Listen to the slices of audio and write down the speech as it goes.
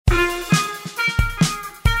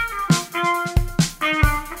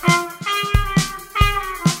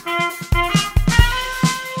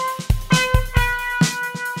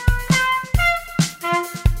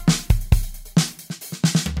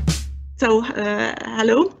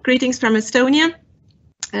Hello, greetings from Estonia.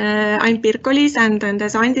 I'm Pirko-Liis, and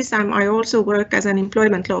as Andis, I also work as an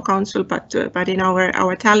employment law counsel, but in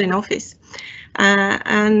our Tallinn office.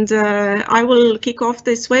 I will kick off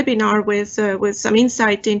this webinar with some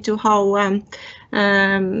insight into how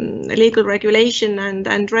legal regulation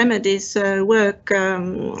and remedies work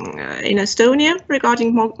in Estonia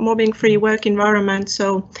regarding mobbing-free work environment.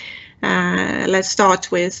 So let's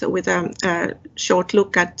start with a short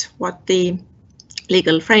look at what the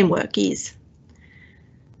legal framework is.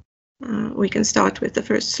 We can start with the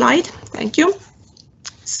first slide. Thank you.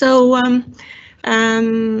 So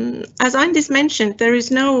as Andis mentioned, there is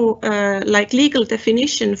no legal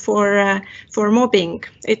definition for mobbing.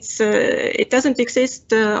 It doesn't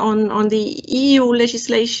exist on the EU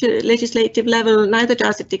legislative level, neither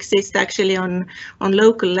does it exist actually on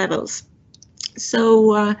local levels.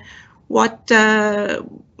 So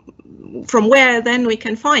from where then we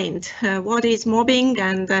can find what is mobbing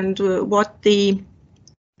and what the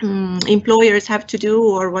employers have to do,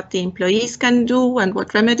 or what the employees can do, and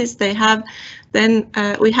what remedies they have, then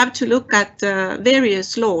we have to look at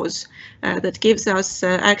various laws that gives us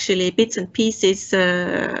actually bits and pieces,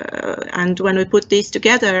 and when we put these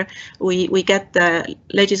together, we get the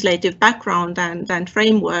legislative background and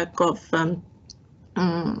framework of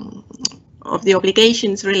the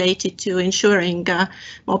obligations related to ensuring a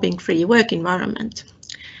mobbing-free work environment.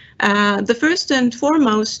 The first and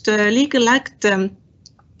foremost legal act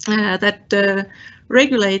that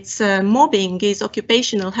regulates mobbing is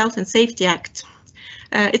Occupational Health and Safety Act.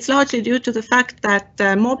 It's largely due to the fact that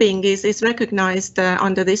mobbing is recognized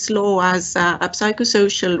under this law as a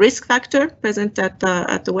psychosocial risk factor present at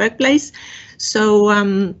the workplace. So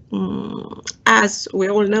as we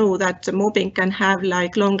all know that mobbing can have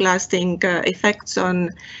long-lasting effects on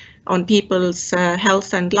people's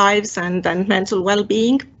health and lives and mental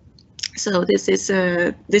well-being. So this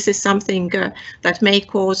is something that may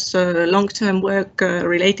cause long-term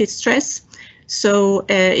work-related stress. So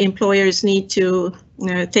employers need to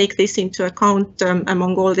take this into account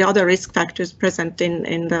among all the other risk factors present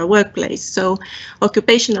in the workplace. So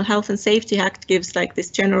Occupational Health and Safety Act gives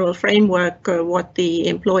this general framework what the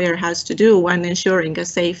employer has to do when ensuring a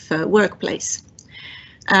safe workplace.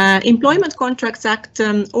 Employment Contracts Act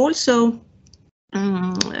also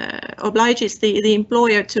obliges the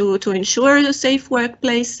employer to ensure a safe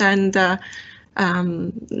workplace and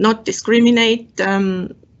not discriminate.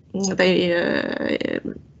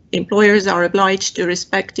 Employers are obliged to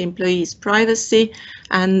respect employees' privacy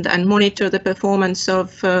and monitor the performance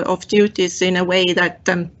of duties in a way that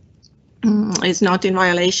is not in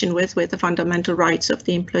violation with the fundamental rights of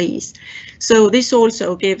the employees. So this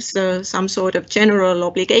also gives some sort of general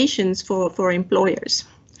obligations for employers.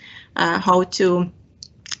 How to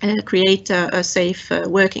create a safe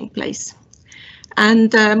working place.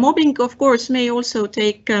 And mobbing, of course, may also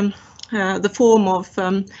take the form of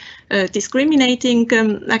discriminating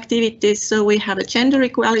activities. So we have a Gender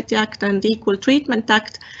Equality Act and Equal Treatment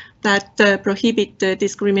Act that prohibit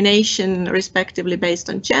discrimination respectively based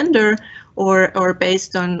on gender or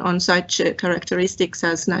based on such characteristics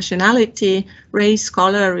as nationality, race,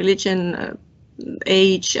 color, religion,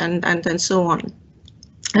 age, and so on.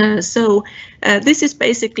 So this is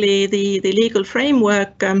basically the legal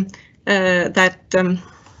framework that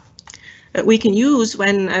we can use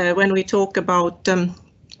when we talk about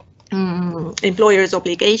employers'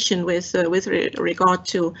 obligation with regard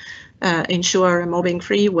to ensure a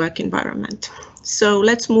mobbing-free work environment. So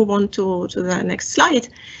let's move on to the next slide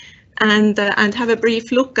and have a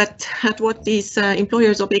brief look at what these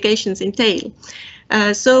employers' obligations entail.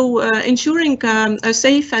 So ensuring a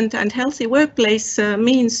safe and healthy workplace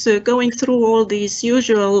means going through all these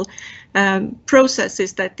usual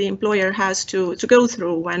processes that the employer has to go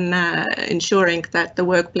through when ensuring that the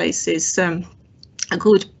workplace is a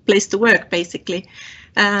good place to work, basically.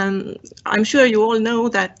 I'm sure you all know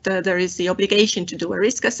that there is the obligation to do a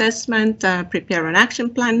risk assessment, prepare an action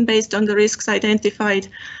plan based on the risks identified,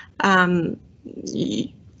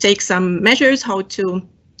 take some measures how to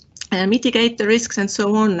mitigate the risks and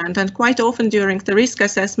so on. And quite often during the risk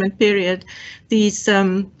assessment period, these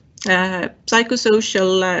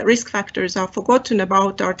psychosocial risk factors are forgotten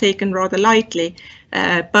about, are taken rather lightly.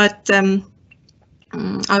 But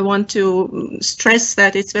I want to stress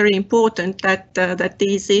that it's very important that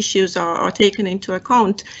these issues are taken into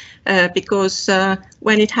account, because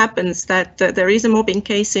when it happens that there is a mobbing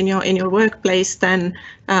case in your workplace, then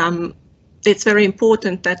it's very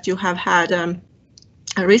important that you have had a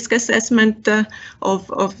risk assessment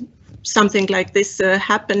of something like this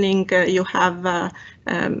happening. You have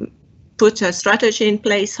put a strategy in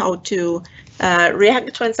place how to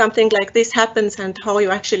react when something like this happens and how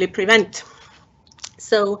you actually prevent.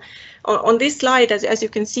 So on this slide, as you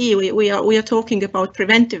can see, we are talking about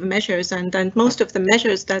preventive measures, and most of the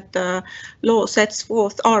measures that the law sets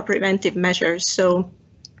forth are preventive measures. So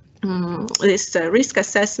this risk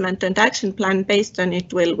assessment and action plan based on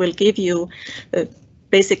it will give you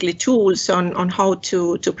basically tools on how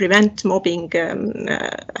to prevent mobbing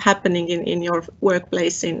happening in your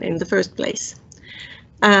workplace in the first place.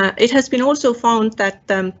 It has been also found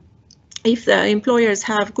that if the employers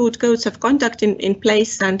have good codes of conduct in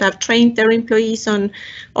place and have trained their employees on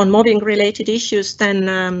mobbing related issues, then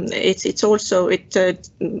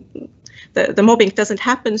the mobbing doesn't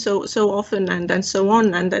happen so often and so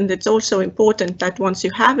on. And it's also important that once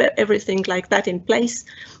you have everything like that in place,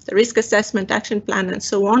 the risk assessment, action plan, and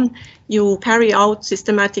so on, you carry out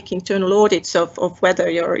systematic internal audits of whether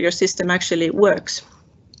your system actually works.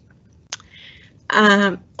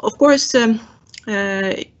 Of course,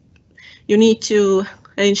 you need to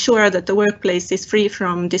ensure that the workplace is free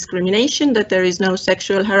from discrimination, that there is no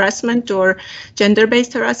sexual harassment or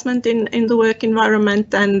gender-based harassment in the work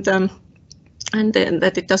environment, and then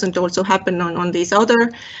that it doesn't also happen on these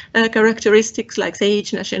other characteristics like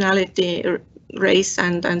age, nationality, race,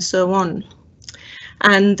 and so on.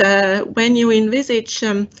 And when you envisage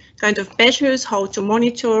kind of measures how to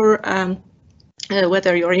monitor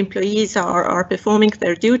whether your employees are performing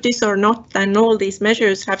their duties or not, then all these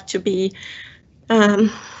measures have to be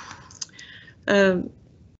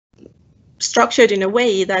structured in a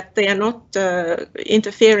way that they are not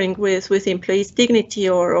interfering with employees' dignity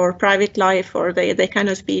or private life, or they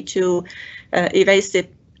cannot be too evasive.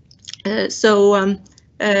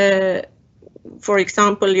 For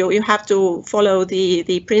example, you have to follow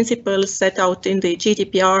the principles set out in the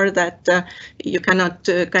GDPR that you cannot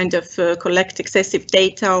collect excessive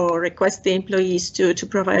data or request the employees to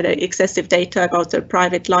provide excessive data about their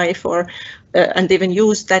private life, or and even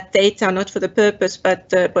use that data not for the purpose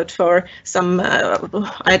but for some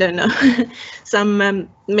I don't know some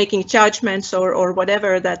making judgments or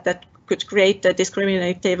whatever that could create a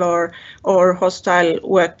discriminative or hostile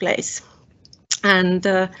workplace. And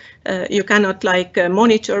you cannot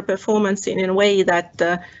monitor performance in a way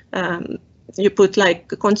that you put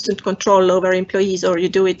constant control over employees, or you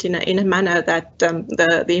do it in a manner that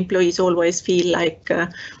the employees always feel like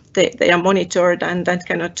they are monitored and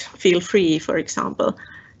cannot feel free, for example.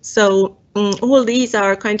 So all these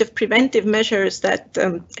are kind of preventive measures that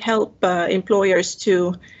help employers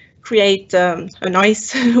to create a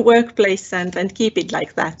nice workplace and keep it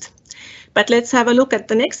like that. But let's have a look at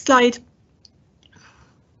the next slide.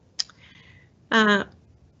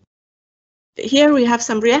 Here we have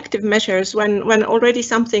some reactive measures when already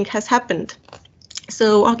something has happened.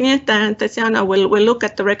 So Agnieszka and Tatjana will look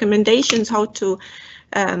at the recommendations how to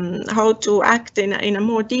act in a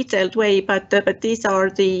more detailed way, but these are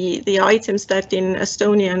the items that in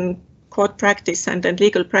Estonian court practice and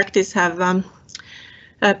legal practice have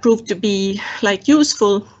proved to be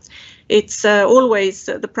useful. It's always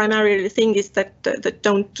the primary thing is that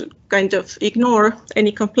don't kind of ignore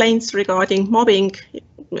any complaints regarding mobbing,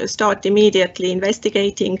 start immediately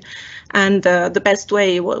investigating, and the best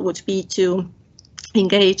way would be to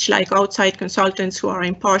engage outside consultants who are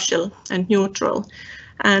impartial and neutral,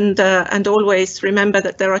 and always remember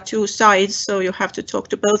that there are two sides, so you have to talk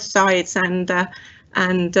to both sides, and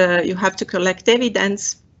you have to collect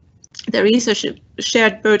evidence. There is a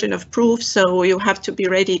shared burden of proof, so you have to be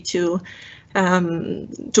ready to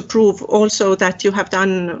prove also that you have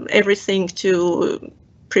done everything to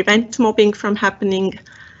prevent mobbing from happening.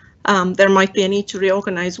 There might be a need to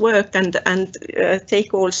reorganize work and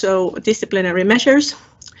take also disciplinary measures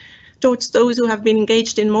towards those who have been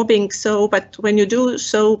engaged in mobbing. But when you do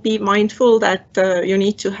so, be mindful that you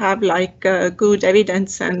need to have good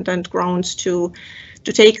evidence and grounds to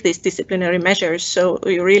take these disciplinary measures. So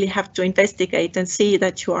you really have to investigate and see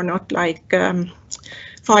that you are not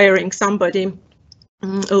firing somebody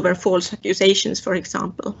over false accusations, for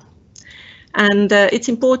example. And it's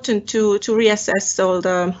important to reassess all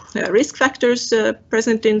the risk factors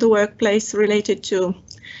present in the workplace related to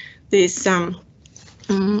this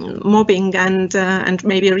mobbing, and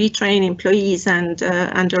maybe retrain employees and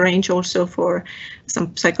arrange also for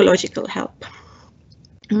some psychological help.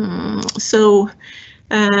 So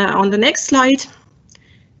on the next slide,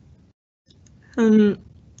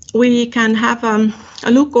 we can have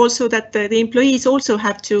a look also that the employees also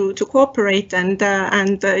have to cooperate, and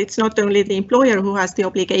it's not only the employer who has the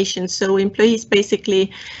obligation. So employees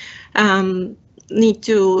basically need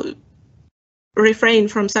to refrain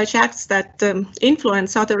from such acts that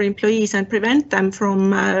influence other employees and prevent them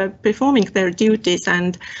from performing their duties.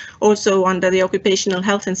 And also under the Occupational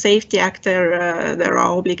Health and Safety Act, there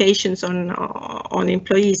are obligations on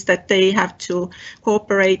employees that they have to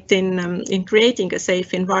cooperate in creating a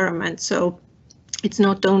safe environment. So it's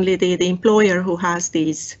not only the employer who has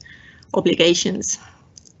these obligations.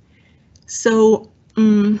 So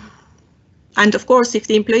and of course, if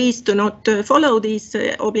the employees do not follow these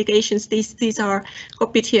obligations, these are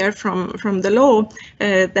copied here from the law,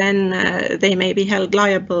 then they may be held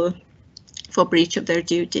liable for breach of their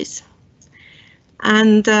duties.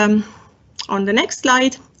 And on the next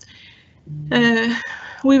slide,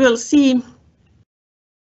 we will see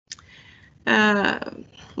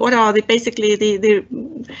what are basically the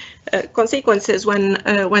consequences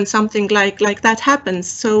when something like that happens.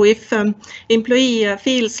 So if employee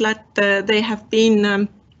feels that they have been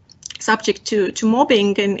subject to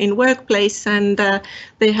mobbing in workplace, and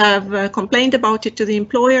they have complained about it to the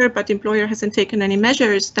employer, but the employer hasn't taken any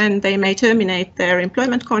measures, then they may terminate their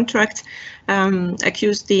employment contract,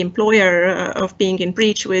 accuse the employer of being in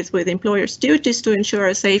breach with employer's duties to ensure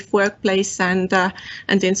a safe workplace, and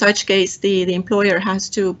in such case the employer has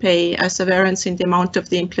to pay a severance in the amount of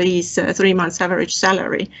the employee's 3 months average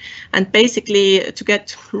salary. And basically, to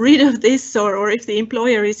get rid of this, or if the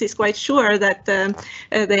employer is quite sure that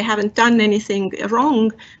they haven't done anything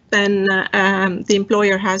wrong, then the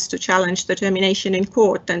employer has to challenge the termination in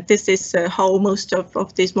court, and this is how most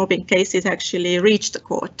of these mobbing cases actually reach the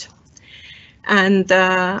court. And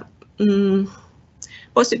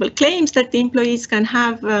possible claims that the employees can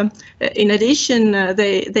have, in addition,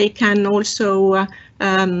 they can also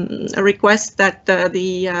request that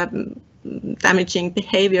the damaging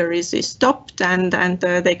behavior is stopped, and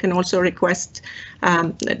they can also request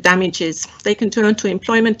damages. They can turn to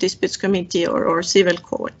Employment Disputes Committee or civil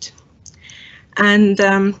court. And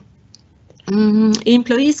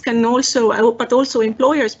employees can also, but also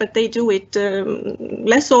employers, but they do it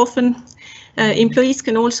less often. Employees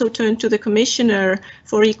can also turn to the Commissioner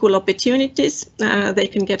for Equal Opportunities. They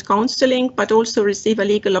can get counseling, but also receive a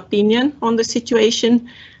legal opinion on the situation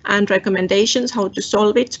and recommendations how to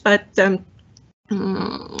solve it. But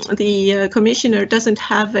the Commissioner doesn't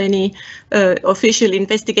have any official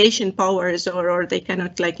investigation powers, or they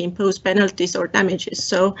cannot impose penalties or damages.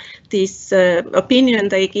 So this opinion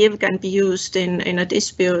they give can be used in a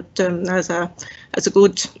dispute as a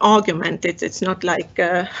good argument. It's not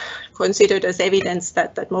considered as evidence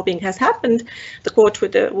that mobbing has happened. The court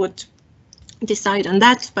would decide on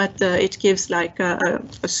that, but it gives a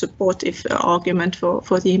supportive argument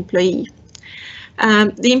for the employee.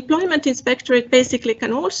 The Employment Inspectorate basically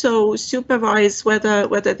can also supervise whether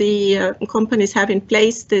the companies have in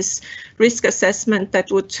place this risk assessment that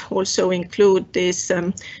would also include these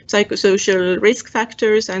psychosocial risk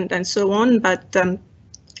factors and so on. But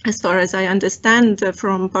as far as I understand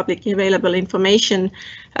from publicly available information,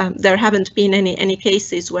 there haven't been any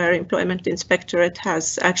cases where Employment Inspectorate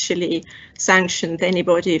has actually sanctioned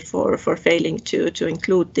anybody for failing to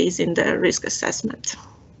include these in their risk assessment.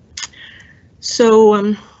 So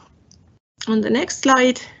on the next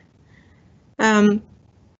slide, I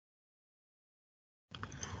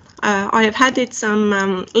have added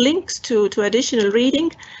some links to additional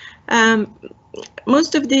reading.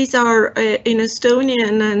 Most of these are in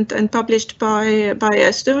Estonian and published by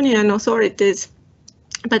Estonian authorities,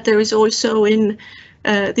 but there is also in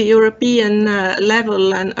the European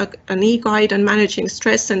level an e-guide on managing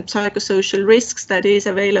stress and psychosocial risks that is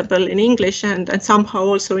available in English and somehow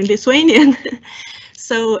also in Lithuanian.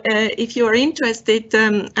 So if you are interested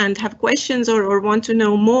and have questions or want to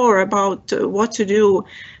know more about what to do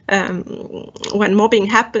when mobbing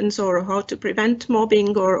happens, or how to prevent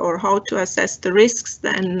mobbing, or how to assess the risks,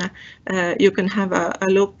 then you can have a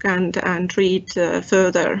look and read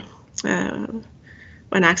further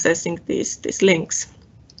when accessing these links.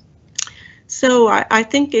 So I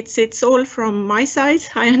think it's all from my side.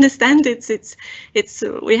 I understand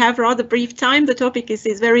we have rather brief time. The topic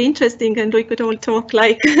is very interesting, and we could all talk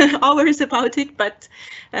hours about it. But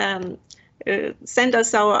send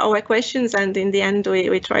us our questions, and in the end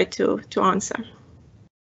we try to answer.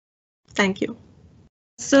 Thank you.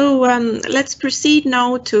 So let's proceed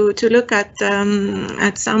now to look at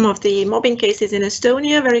some of the mobbing cases in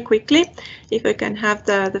Estonia very quickly. If I can have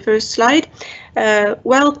the first slide.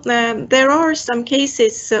 There are some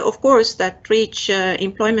cases, of course, that reach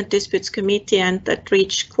Employment Disputes Committee and that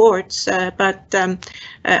reach courts, but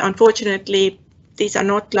unfortunately these are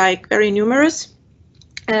not very numerous.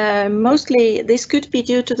 Mostly this could be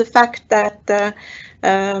due to the fact that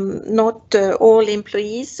not all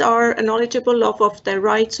employees are knowledgeable of their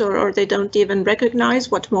rights, or they don't even recognize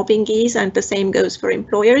what mobbing is, and the same goes for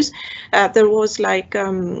employers. There was like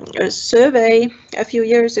a survey a few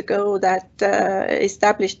years ago that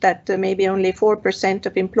established that maybe only 4%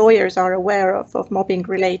 of employers are aware of mobbing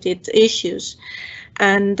related issues.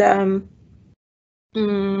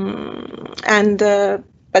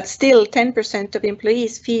 But still 10% of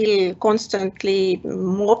employees feel constantly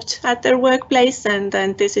mobbed at their workplace, and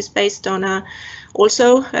this is based on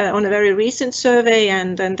also on a very recent survey,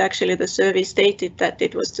 and actually the survey stated that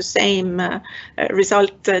it was the same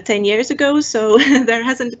result 10 years ago, so there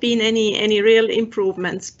hasn't been any real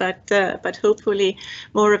improvements, but hopefully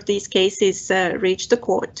more of these cases reach the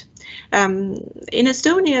court. In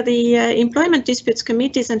Estonia, the employment disputes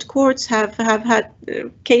committees and courts have had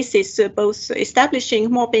cases both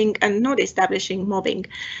establishing mobbing and not establishing mobbing.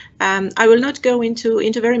 I will not go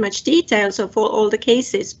into very much details of all the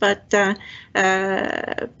cases, but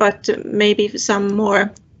maybe some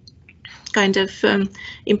more kind of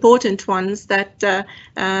important ones, that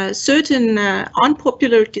certain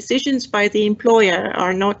unpopular decisions by the employer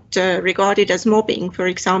are not regarded as mobbing. For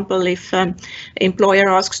example, if employer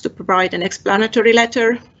asks to provide an explanatory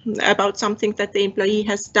letter about something that the employee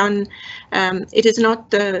has done, it is not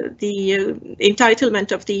the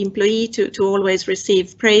entitlement of the employee to always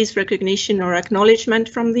receive praise, recognition, or acknowledgement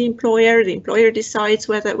from the employer. The employer decides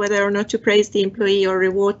whether or not to praise the employee or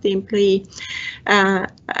reward the employee.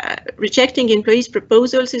 Rejecting employees'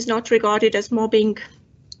 proposals is not regarded as mobbing.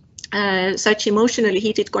 Such emotionally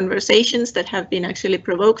heated conversations that have been actually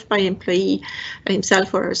provoked by employee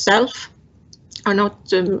himself or herself are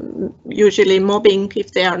not usually mobbing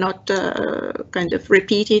if they are not kind of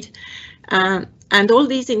repeated. And all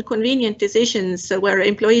these inconvenient decisions where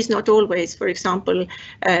employees not always, for example,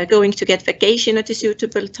 going to get vacation at a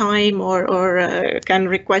suitable time, or can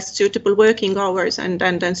request suitable working hours,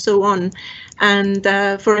 and so on. And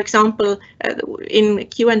for example, in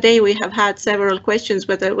Q&A we have had several questions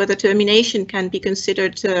whether termination can be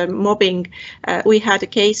considered mobbing. We had a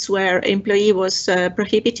case where employee was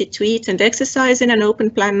prohibited to eat and exercise in an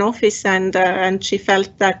open plan office, and she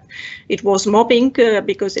felt that it was mobbing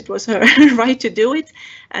because it was her right to do it,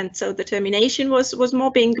 and so the termination was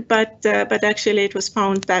mobbing. But actually it was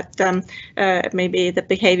found that maybe the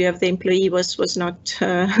behavior of the employee was not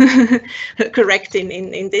correct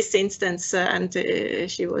in this instance, and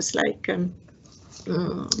she was like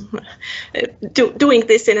doing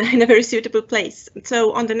this in a very suitable place.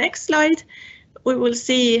 So on the next slide we will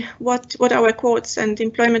see what our courts and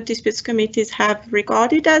employment disputes committees have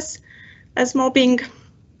regarded as mobbing.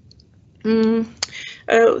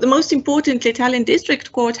 The most importantly, Tallinn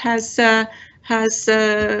District Court has kind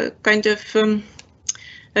of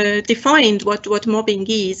defined what mobbing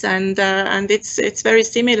is, and it's very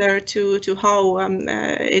similar to how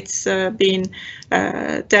it's been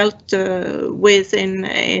dealt with in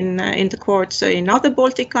the courts in other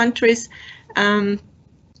Baltic countries.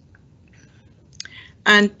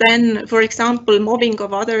 And then, for example, mobbing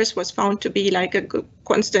of others was found to be like a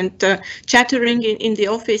constant chattering in the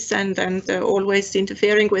office, and always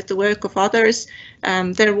interfering with the work of others.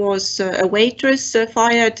 There was a waitress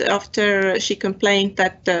fired after she complained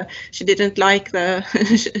that she didn't like the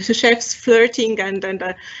chef's flirting, and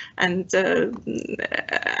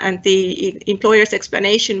the employer's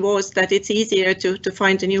explanation was that it's easier to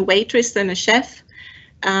find a new waitress than a chef.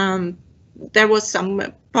 There was some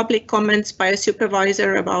public comments by a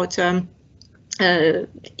supervisor about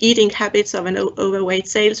eating habits of an overweight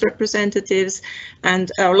sales representatives,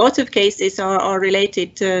 and a lot of cases are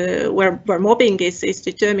related to where mobbing is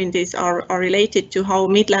determined are related to how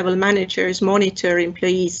mid-level managers monitor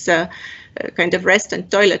employees' kind of rest and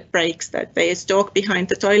toilet breaks, that they stalk behind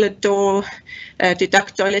the toilet door,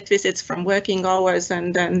 deduct toilet visits from working hours,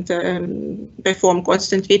 and perform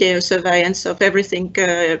constant video surveillance of everything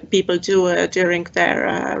people do during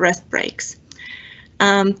their rest breaks.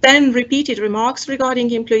 Then repeated remarks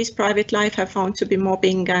regarding employees' private life have found to be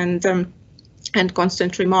mobbing, and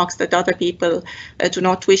constant remarks that other people do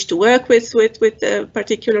not wish to work with a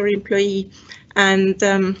particular employee.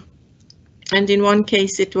 And in one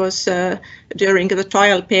case, it was during the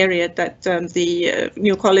trial period that the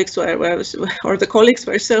new colleagues the colleagues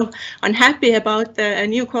were so unhappy about a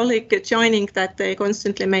new colleague joining that they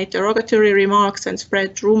constantly made derogatory remarks and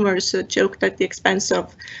spread rumors, joked at the expense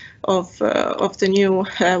of the new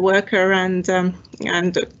worker, and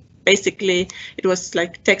basically it was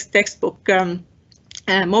like textbook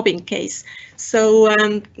mobbing case. So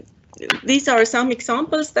these are some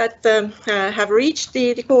examples that have reached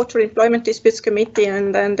the Court for Employment Disputes Committee,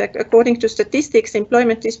 and according to statistics,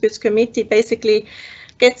 Employment Disputes Committee basically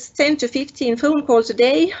gets 10 to 15 phone calls a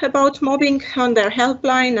day about mobbing on their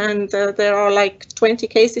helpline, and there are like 20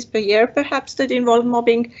 cases per year perhaps that involve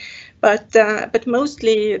mobbing. But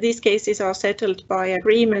mostly these cases are settled by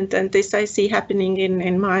agreement, and this I see happening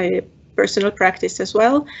in my personal practice as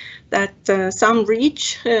well, that some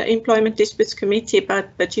reach Employment Disputes Committee,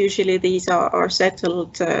 but usually these are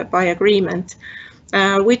settled by agreement,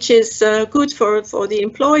 which is good for the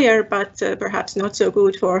employer, but perhaps not so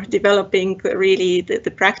good for developing really the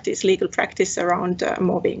legal practice around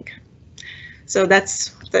mobbing. So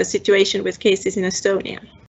that's the situation with cases in Estonia.